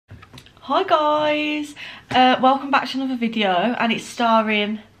Hi guys, welcome back to another video, and it's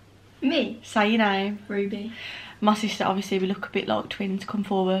starring me. Say your name. Ruby. My sister. Obviously we look a bit like twins. Come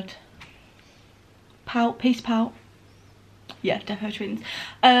forward. Pout, peace, pout. Yeah, defo twins.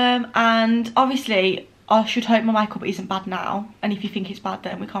 And obviously I should hope my makeup isn't bad now, and if you think it's bad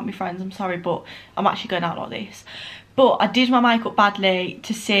then we can't be friends. I'm sorry, but I'm actually going out like this. But I did my makeup badly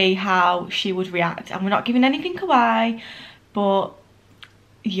to see how she would react, and we're not giving anything away, but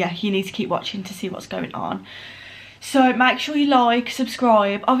yeah, you need to keep watching to see what's going on. So make sure you like,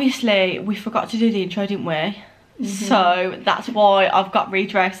 subscribe. Obviously we forgot to do the intro, didn't we? So that's why I've got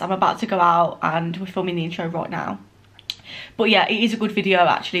redressed. I'm about to go out and we're filming the intro right now. But yeah, it is a good video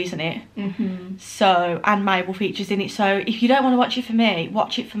actually, isn't it? So, and Mabel features in it, so if you don't want to watch it for me,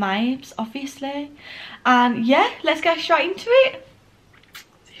 watch it for Mabes, obviously. And yeah, let's go straight into it.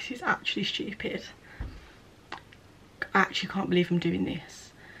 This is actually stupid. I actually can't believe I'm doing this.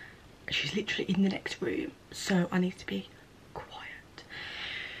 She's literally in the next room, so I need to be quiet.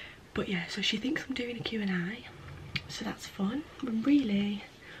 But yeah, so she thinks I'm doing a Q&A, so that's fun. But really,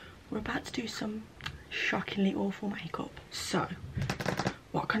 we're about to do some shockingly awful makeup. So,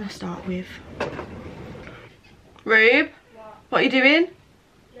 what can I start with? Rube, what are you doing?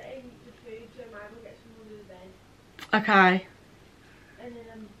 Getting the food so Mum will get some under the bed. Okay. And then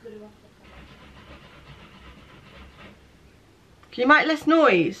I'm gonna wash the car. Can you make less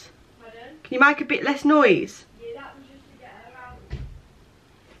noise? Pardon? Can you make a bit less noise? Yeah, that was just to get her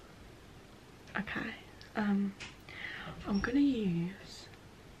out. Okay. I'm gonna use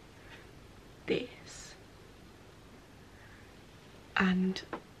this, and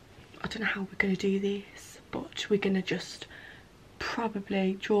I don't know how we're gonna do this, but we're gonna just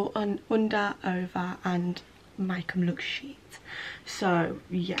probably draw on under, over, and make them look shit. So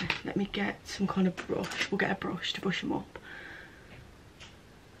yeah, let me get some kind of brush. We'll get a brush to brush them up.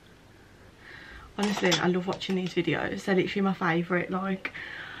 Honestly, I love watching these videos. They're literally my favourite. Like,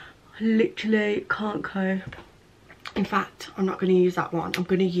 I literally can't cope. In fact, I'm not going to use that one. I'm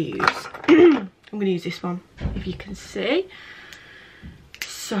going to use I'm going to use this one, if you can see.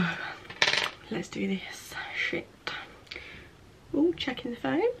 So let's do this shit. Oh, checking the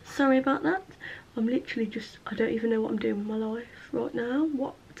phone. Sorry about that. I'm literally just, I don't even know what I'm doing with my life right now.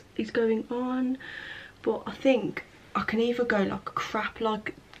 What is going on? But I think I can either go like crap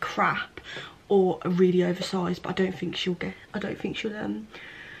or a really oversized, but I don't think she'll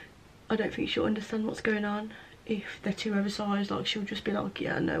understand what's going on if they're too oversized. Like, she'll just be like,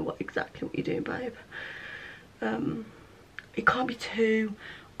 yeah, I know exactly what you're doing, babe. It can't be too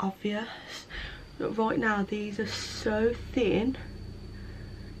obvious. But right now these are so thin,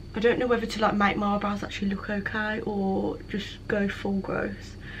 I don't know whether to like make my eyebrows actually look okay or just go full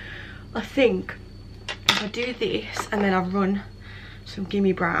growth. I think if I do this and then I run some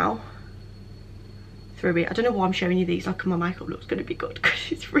Gimme Brow through it. I don't know why I'm showing you these, like my makeup looks going to be good,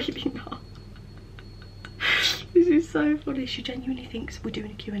 because it's really not. This is so funny. She genuinely thinks we're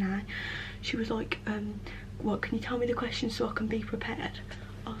doing a Q&A. She was like, what, can you tell me the questions so I can be prepared?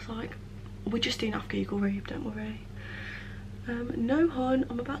 I was like, we're just doing off Google, Rube, don't worry. No hon,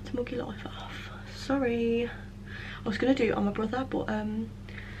 I'm about to mug your life off. Sorry. I was going to do it on my brother, but I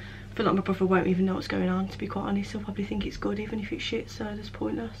feel like my brother won't even know what's going on, to be quite honest. He'll probably think it's good even if it's shit, so it's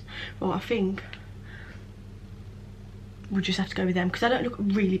pointless. Well, I think we'll just have to go with them, because they don't look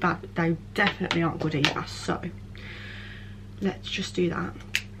really bad, but they definitely aren't good either. So let's just do that.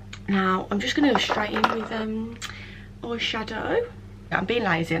 Now I'm just going to go straight in with eyeshadow. I'm being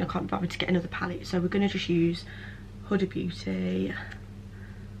lazy and I can't be bothered to get another palette, so we're going to just use Huda Beauty,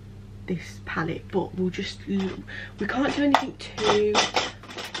 this palette. But we can't do anything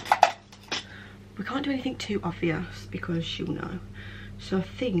too obvious because she'll know. So I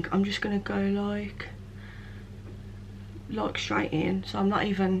think I'm just going to go like straight in. So I'm not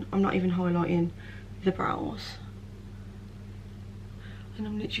even highlighting the brows, and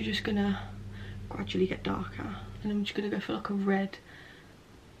I'm literally just gonna gradually get darker, and I'm just gonna go for like a red,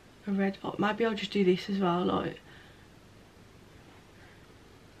 oh, maybe I'll just do this as well. Like,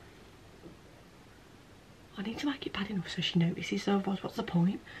 I need to make it bad enough so she notices, so otherwise what's the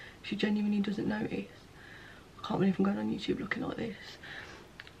point? She genuinely doesn't notice. I can't believe I'm going on YouTube looking like this.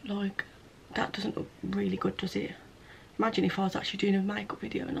 Like, that doesn't look really good, does it? Imagine if I was actually doing a makeup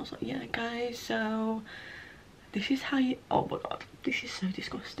video and I was like, yeah guys, so this is how you, oh my god, this is so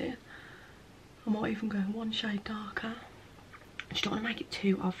disgusting. I might even go one shade darker. I just don't want to make it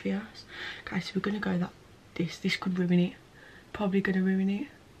too obvious. Okay, so we're going to go that, this could ruin it. Probably going to ruin it.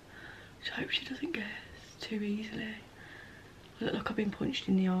 Just hope she doesn't guess too easily. I look like I've been punched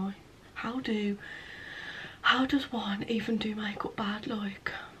in the eye. How does one even do makeup bad?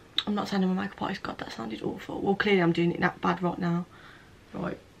 Like, I'm not saying I'm a makeup artist. God, that sounded awful. Well, clearly I'm doing it that bad right now.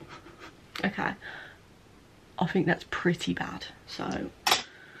 Right. Okay. I think that's pretty bad. So,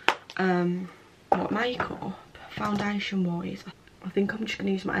 what makeup, foundation wise, I think I'm just going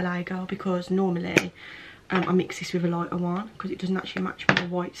to use my LA Girl, because normally I mix this with a lighter one because it doesn't actually match my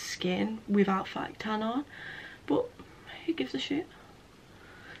white skin without fake tan on. But who gives a shit?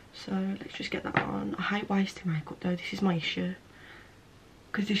 So let's just get that on. I hate wasting makeup though, this is my issue.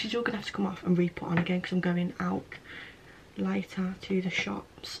 Because this is all going to have to come off and re-put on again because I'm going out later to the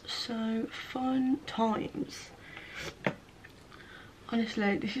shops. So fun times.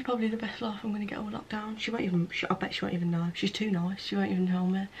 Honestly, this is probably the best life I'm going to get all locked down. She won't even, I bet she won't even know. She's too nice, she won't even tell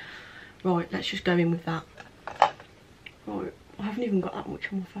me. Right, let's just go in with that. Right, I haven't even got that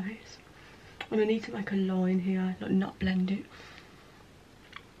much on my face. And I need to make a line here, like not blend it.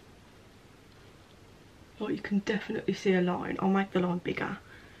 Like you can definitely see a line. I'll make the line bigger.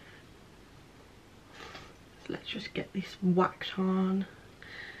 So let's just get this whacked on.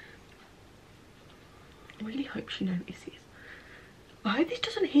 I really hope she notices. I hope this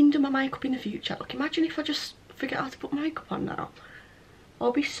doesn't hinder my makeup in the future. Like imagine if I just forget how to put makeup on now.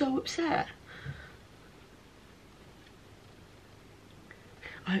 I'll be so upset.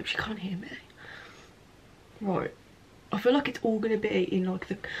 I hope she can't hear me. Right. I feel like it's all going to be in like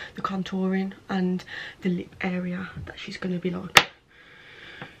the contouring and the lip area that she's going to be like,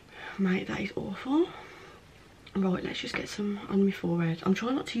 mate, that is awful. Right, let's just get some on my forehead. I'm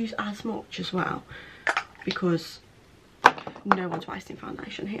trying not to use as much as well because no one's wasting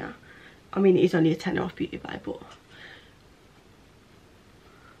foundation here. I mean, it is only a 10 off Beauty Bay, but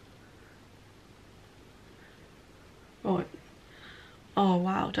right. Oh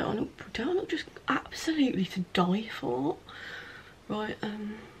wow, don't I look just absolutely to die for? Right,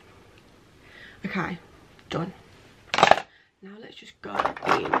 okay, done. Now let's just go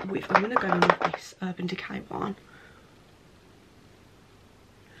in with, I'm gonna go in with this Urban Decay one.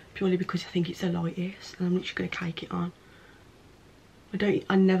 Purely because I think it's the lightest and I'm literally gonna cake it on.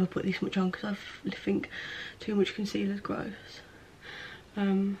 I never put this much on because I think too much concealer is gross.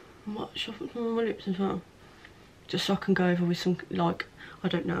 What shuffle on my lips as well. Just so I can go over with some, like, I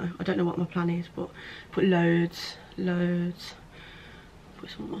don't know what my plan is, but put loads, put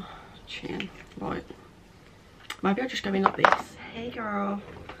some on my chin. Right, maybe I'll just go in like this. Hey girl.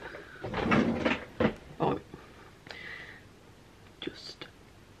 Right, just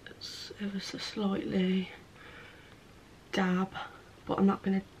ever so slightly dab, but I'm not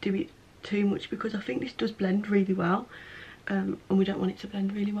going to do it too much because I think this does blend really well, and we don't want it to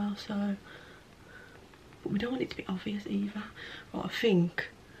blend really well, so, but we don't want it to be obvious either. Right, I think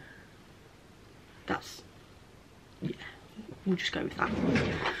that's, yeah, we'll just go with that.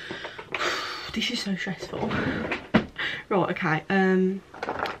 This is so stressful. Right, okay, I'm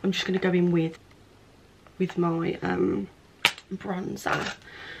just going to go in with my bronzer.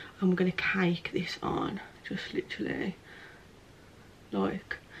 I'm going to cake this on, just literally,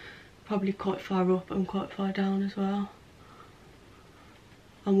 like, probably quite far up and quite far down as well.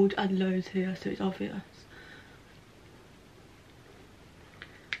 And we'll add loads here so it's obvious.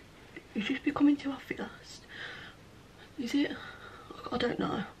 Is this becoming too obvious? Is it? I don't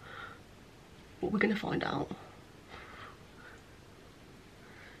know. But we're going to find out.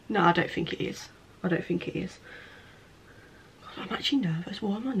 No, I don't think it is. I don't think it is. God, I'm actually nervous.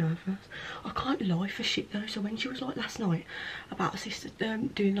 Why am I nervous? I can't lie for shit though. So when she was like last night about her sister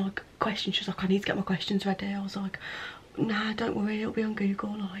doing like questions, she was like, I need to get my questions ready. I was like, nah, don't worry, it'll be on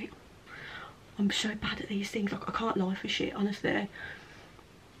Google. Like, I'm so bad at these things. Like, I can't lie for shit, honestly.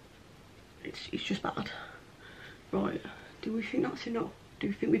 It's just bad. Right, do we think that's enough? Do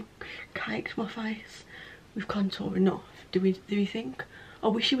we think we've caked my face with contour enough? Do we think? I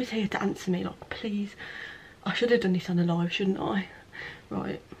wish he was here to answer me, like, please. I should have done this on a live, shouldn't I?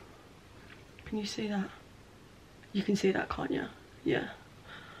 Right, can you see that? You can see that, can't you? Yeah.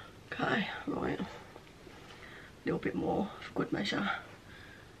 Okay, right, a little bit more for good measure.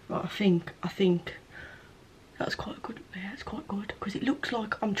 Right, I think that's quite good. Yeah, it's quite good because it looks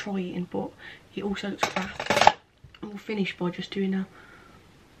like I'm trying, but it also looks crap. And we'll finish by just doing a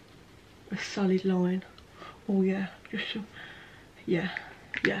solid line. Oh yeah, just yeah,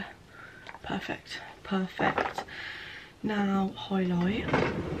 perfect. Now highlight.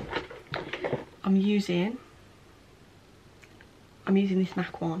 I'm using this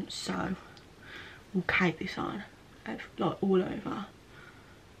MAC one, so we'll cake this on, like all over.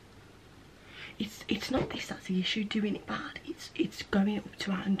 It's not this that's the issue, doing it bad. It's going up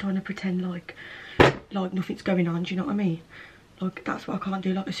to it and trying to pretend like nothing's going on. Do you know what I mean? Like, that's what I can't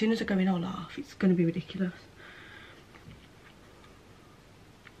do. Like, as soon as I go in, I'll laugh. It's going to be ridiculous.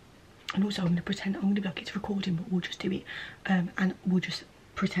 And also I'm going to pretend, I'm going to be like, it's recording, but we'll just do it. And we'll just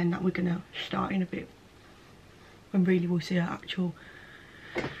pretend that we're going to start in a bit. And really we'll see our actual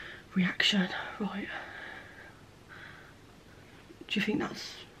reaction. Right. Do you think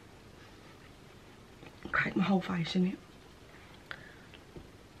that's... Okay, my whole face in it.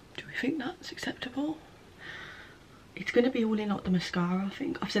 Do we think that's acceptable? It's going to be all in like the mascara, I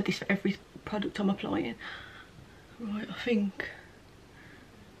think. I've said this for every product I'm applying. Right, I think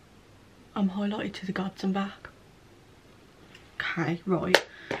I'm highlighted to the gods and back. Okay, right.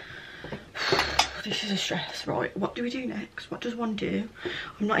 This is a stress. Right, what do we do next? What does one do?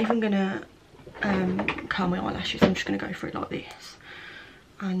 I'm not even going to curl my eyelashes. I'm just going to go for it like this.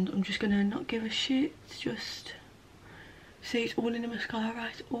 And I'm just going to not give a shit. It's just... See, it's all in the mascara.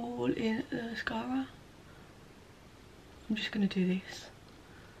 It's all in the mascara. I'm just going to do this.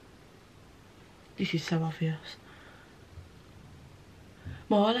 This is so obvious.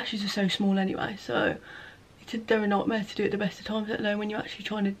 My eyelashes are so small anyway, so they're a nightmare to do at the best of times, let alone when you're actually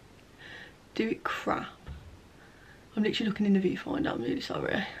trying to do it crap. I'm literally looking in the viewfinder, I'm really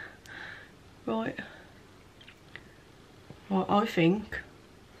sorry. Right. Right, I think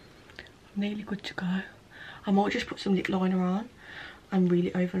I'm nearly good to go. I might just put some lip liner on and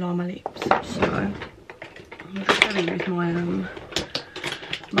really overline my lips. So I'm just going in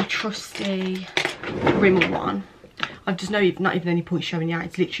with my trusty Rimmel one. I've just not even any point showing you.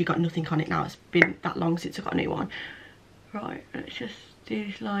 It's literally got nothing on it now. It's been that long since I got a new one. Right, let's just do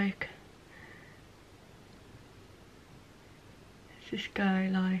this like... Let's just go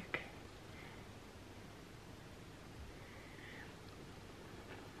like...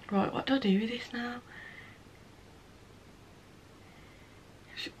 Right, what do I do with this now?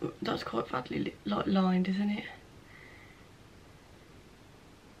 That's quite badly like lined, isn't it?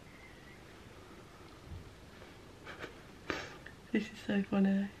 This is so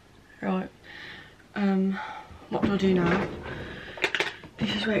funny. Right. What do I do now?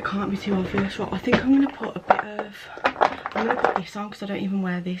 This is where it can't be too obvious. Right, I think I'm gonna put a bit of... I'm gonna put this on because I don't even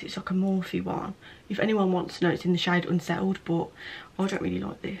wear this. It's like a Morphe one. If anyone wants to know, it's in the shade Unsettled, but I don't really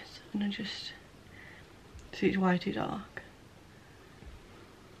like this. And I just... See, it's way too dark.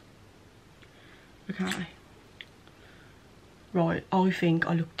 Okay. Right, I think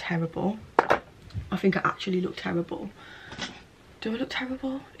I look terrible. I think I actually look terrible. Do I look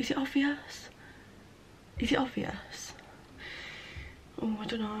terrible? Is it obvious? Is it obvious? Oh, I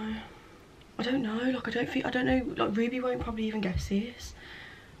don't know. I don't know. Like, I don't know. Like, Ruby won't probably even guess this.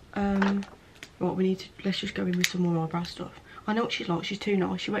 Right, we need to... Let's just go in with some more eyebrow stuff. I know what she's like. She's too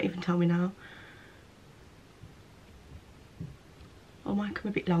nice. She won't even tell me now. I'll make them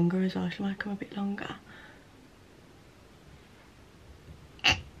a bit longer as well. She'll make them a bit longer.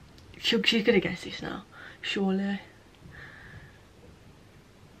 She's going to guess this now. Surely.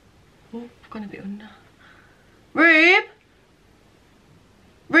 Oh, I've gone a bit under. Rube!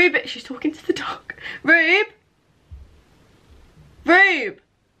 Rube! She's talking to the dog. Rube! Rube!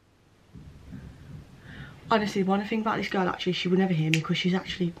 Honestly, one thing about this girl, actually, she would never hear me because she's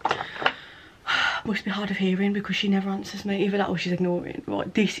actually... must be hard of hearing because she never answers me. Either that or she's ignoring.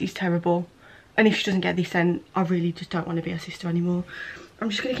 Right, this is terrible. And if she doesn't get this, then I really just don't want to be her sister anymore. I'm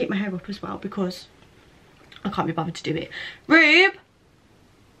just going to keep my hair up as well because I can't be bothered to do it. Rube!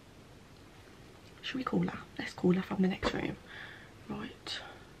 Should we call her? Let's call her from the next room. Right.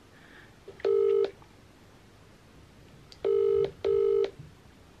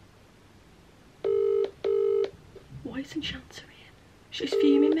 Why isn't she answering? She's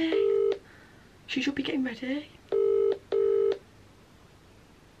fuming me. She should be getting ready.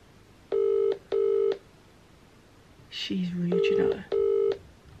 She's rude, you know.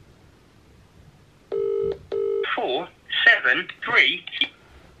 473.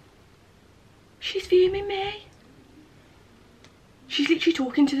 She's fuming me. She's literally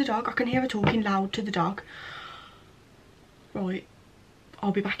talking to the dog. I can hear her talking loud to the dog. Right.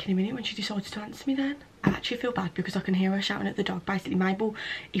 I'll be back in a minute when she decides to answer me then. I actually feel bad because I can hear her shouting at the dog. Basically, Mabel,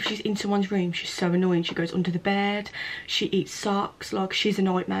 if she's in someone's room, she's so annoying. She goes under the bed. She eats socks. Like, she's a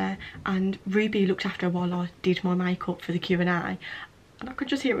nightmare. And Ruby looked after her while I did my makeup for the Q&A. And I could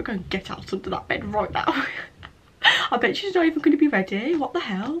just hear her going, get out under that bed right now. I bet she's not even going to be ready. What the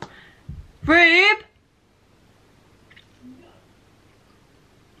hell? Rube! I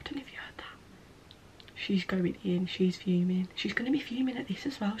don't know if you heard that. She's going in, she's fuming. She's going to be fuming at this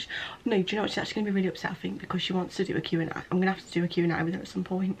as well. No, do you know what? She's actually going to be really upset, I think, because she wants to do a Q&A. I'm going to have to do a Q&A with her at some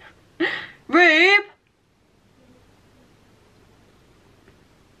point. Rube!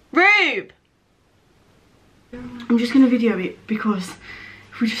 Rube! I'm just going to video it because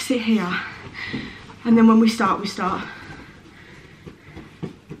if we just sit here and then when we start, we start.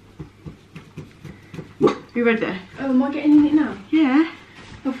 You ready? Oh, am I getting in it now? Yeah.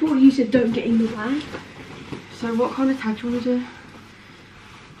 I thought you said don't get in the way. So what kind of tag do you want to do?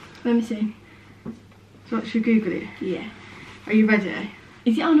 Let me see. So should we Google it? Yeah. Are you ready?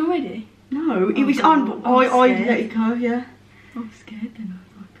 Is it on already? No, it was on, but I let it go, yeah. I'm scared then. I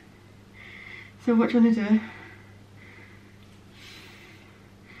was like... So what do you want to do?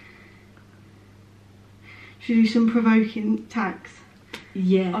 Should we do some provoking tags?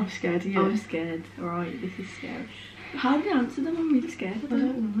 Yeah. I'm scared, yeah. I'm scared. Alright, this is scary. How do you answer them? I'm really scared. I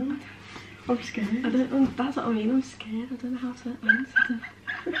don't know. I'm scared. I don't. That's what I mean. I'm scared. I don't know how to answer them.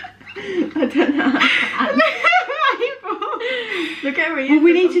 I don't know how to answer. Look at me. Well,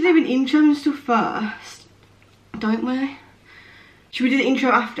 we need to do an intro and stuff first, don't we? Should we do the intro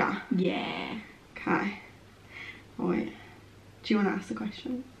after? Yeah. Okay. Right. Do you want to ask the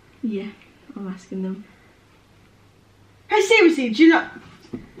question? Yeah. I'm asking them. Hey, seriously, do you not?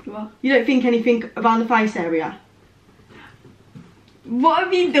 What? You don't think anything around the face area? What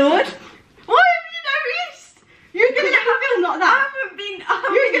have you done? What have you noticed? You're gonna let me film like that? I haven't been.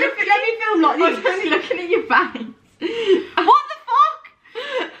 You're gonna let me film like this? I was only looking at your face. What the fuck?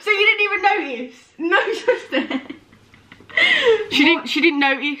 So you didn't even notice? No, sister. She didn't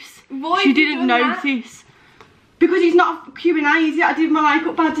notice. Why she have you didn't done that? notice. Because it's not a Q&A, is it? I did my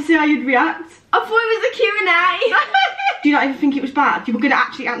makeup bad to see how you'd react. I thought it was a Q&A. Do you not even think it was bad? You were gonna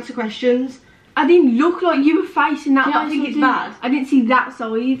actually answer questions. I didn't look like you were facing that Do you not way. think it's so bad? I didn't see that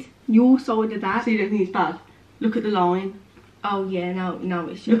side. Your side of that. So you don't think it's bad? Look at the line. Oh yeah, no,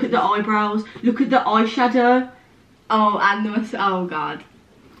 it's. Look at the eyebrows. Look at the eyeshadow. Oh, and there was. Oh god.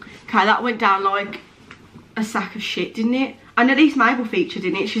 Okay, that went down like a sack of shit, didn't it? And at least Mabel featured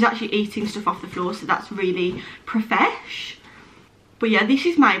in it. She's actually eating stuff off the floor, so that's really profesh. But yeah, this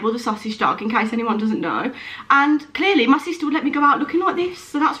is Mabel, the sausage dog, in case anyone doesn't know. And clearly my sister would let me go out looking like this,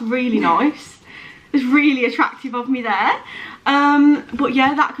 so that's really nice. It's really attractive of me there. But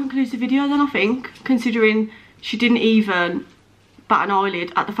yeah, that concludes the video then, I think, considering she didn't even bat an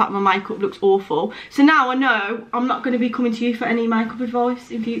eyelid at the fact my makeup looks awful. So now I know I'm not going to be coming to you for any makeup advice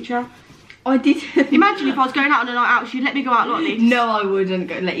in future. I did. Imagine if I was going out on a night out, she'd let me go out like this. No, I wouldn't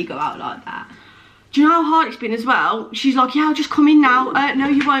let you go out like that. Do you know how hard it's been as well? She's like, yeah, I'll just come in now. No,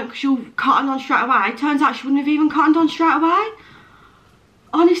 you won't, because you'll cotton on straight away. Turns out she wouldn't have even cottoned on straight away.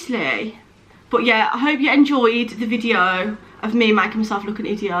 Honestly. But yeah, I hope you enjoyed the video of me making myself look an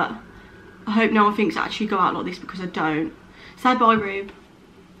idiot. I hope no one thinks I actually go out like this, because I don't. Say bye, Rube.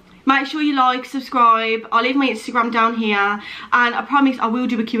 Make sure you like, subscribe. I'll leave my Instagram down here, and I promise I will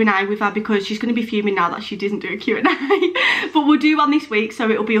do a Q&A with her, because she's going to be fuming now that she didn't do a Q&A. But we'll do one this week, so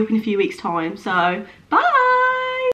it'll be up in a few weeks' time. So bye.